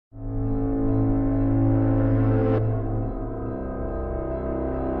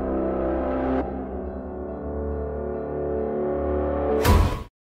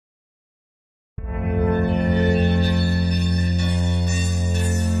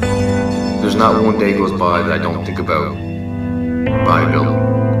There's not one day goes by that I don't think about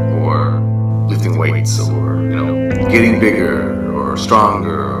bodybuilding or lifting weights or, getting bigger or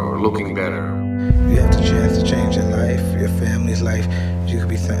stronger or looking better. You have the chance to change your life, your family's life. You could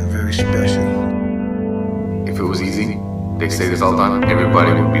be something very special. If it was easy, they say this all the time,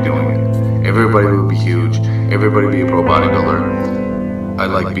 everybody would be doing it. Everybody would be huge. Everybody would be a pro bodybuilder. I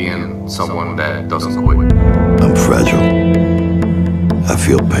like being someone that doesn't quit. I'm fragile. I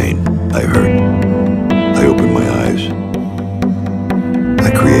feel pain. I hurt. I open my eyes. I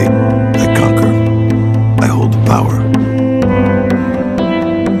create. I conquer. I hold the power.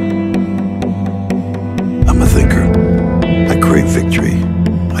 I'm a thinker. I crave victory.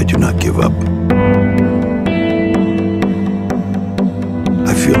 I do not give up.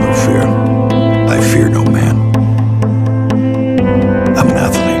 I feel no fear. I fear no man. I'm an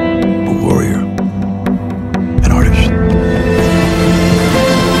athlete, a warrior, an artist.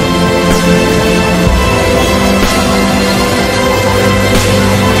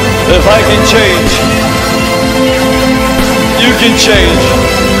 If I can change, you can change.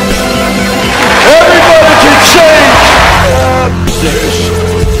 Everybody can change!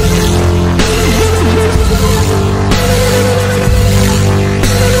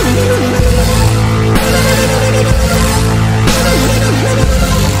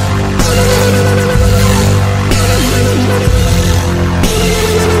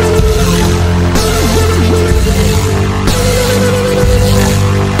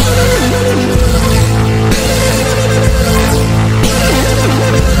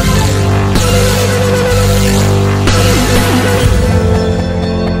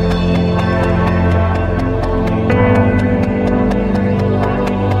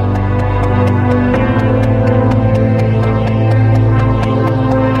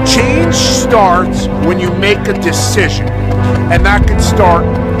 Starts when you make a decision, and that can start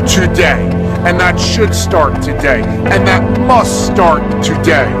today, and that should start today, and that must start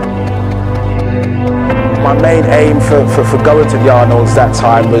today. My main aim for going to the Arnolds that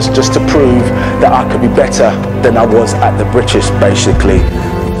time was just to prove that I could be better than I was at the British, basically.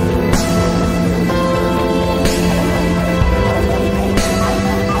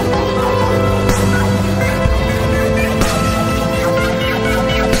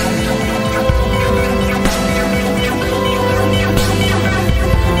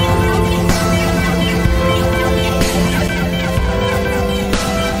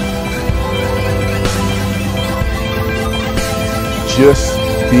 Just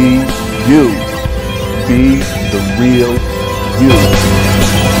be you. Be the real you.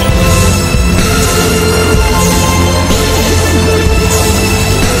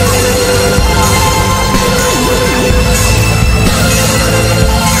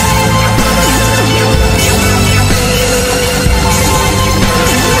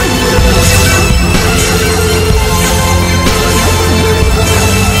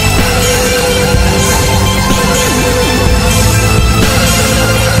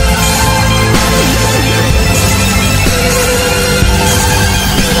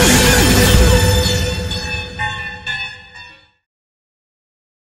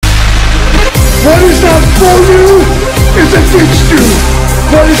 What is not for you is against you.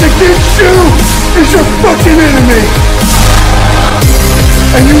 What is against you is your fucking enemy.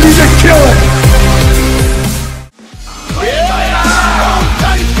 And you need to kill it.